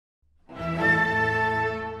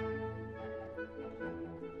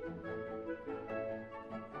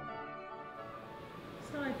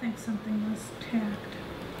something was tacked.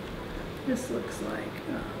 This looks like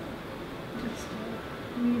just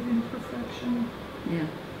a weave imperfection. Yeah.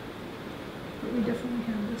 But we definitely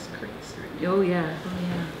have this crease right now. Oh yeah, oh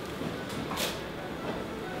yeah.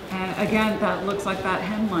 And again, that looks like that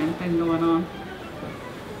hemline thing going on.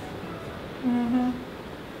 Mm-hmm.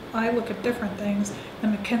 I look at different things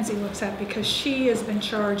than Mackenzie looks at because she has been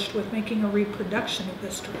charged with making a reproduction of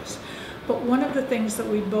this dress. But one of the things that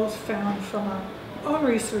we both found from our own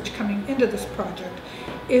research coming into this project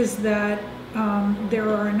is that there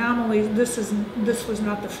are anomalies. This was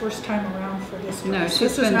not the first time around for this dress. No,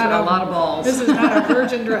 she's been to a lot of balls. This is not a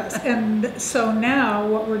virgin dress. And so now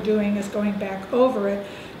what we're doing is going back over it,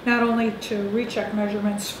 not only to recheck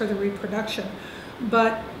measurements for the reproduction,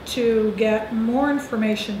 but to get more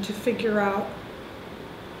information to figure out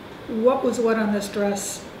what was what on this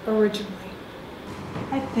dress originally.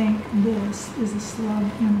 I think this is a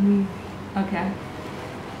slub and weave. Okay.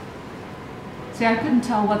 See, I couldn't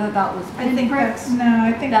tell whether that was I think pinpricks.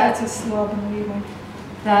 that's a slub and weaving.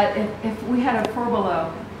 That if we had a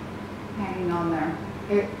furbelow hanging on there,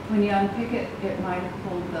 when you unpick it, it might have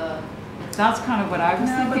pulled the. That's kind of what I was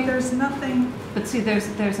thinking. No, but there's nothing. But see, there's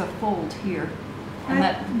a fold here,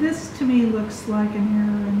 and this to me looks like an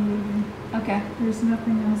error in weaving. Okay. There's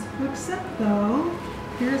nothing else except though.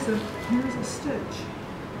 Here's a stitch.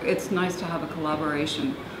 It's nice to have a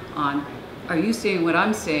collaboration on. Are you seeing what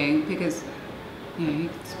I'm seeing? Because you know you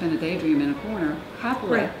can spend a daydream in a corner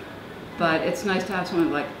happily, right. But it's nice to have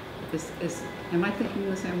someone like this. Am I thinking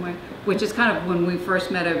the same way? Which is kind of when we first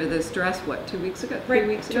met over this dress, what, 2 weeks ago? 3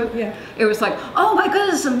 weeks ago? Yeah. It was like, oh my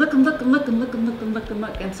goodness, and look.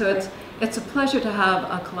 And so it's a pleasure to have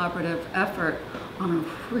a collaborative effort on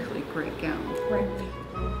a really great gown. Right.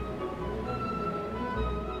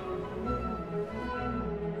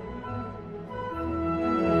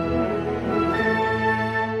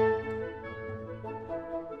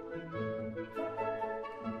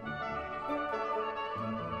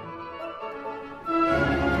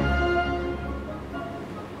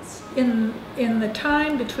 In the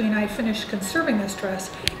time between I finished conserving this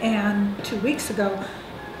dress and 2 weeks ago,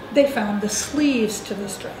 they found the sleeves to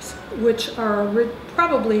this dress, which are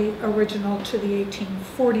probably original to the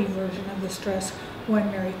 1840 version of this dress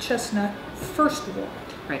when Mary Chesnut first wore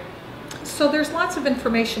it. Right. So there's lots of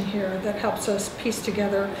information here that helps us piece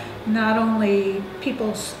together not only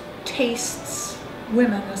people's tastes,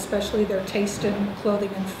 women especially, their taste in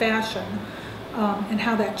clothing and fashion, and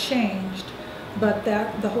how that changed, but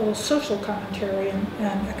that the whole social commentary and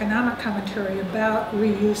economic commentary about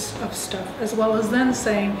reuse of stuff, as well as then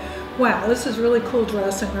saying, wow, this is a really cool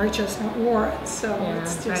dress and Mary Chesnut wore it. So yeah,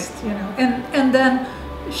 it's just, right. You know, and then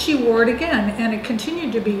she wore it again and it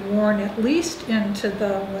continued to be worn at least into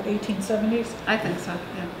the, what, 1870s? I think so,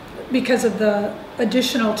 yeah. Because of the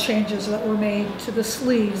additional changes that were made to the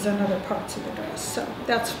sleeves and other parts of the dress. So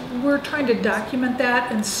we're trying to document that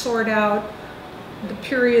and sort out the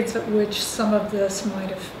periods at which some of this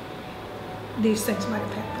these things might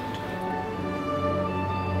have happened.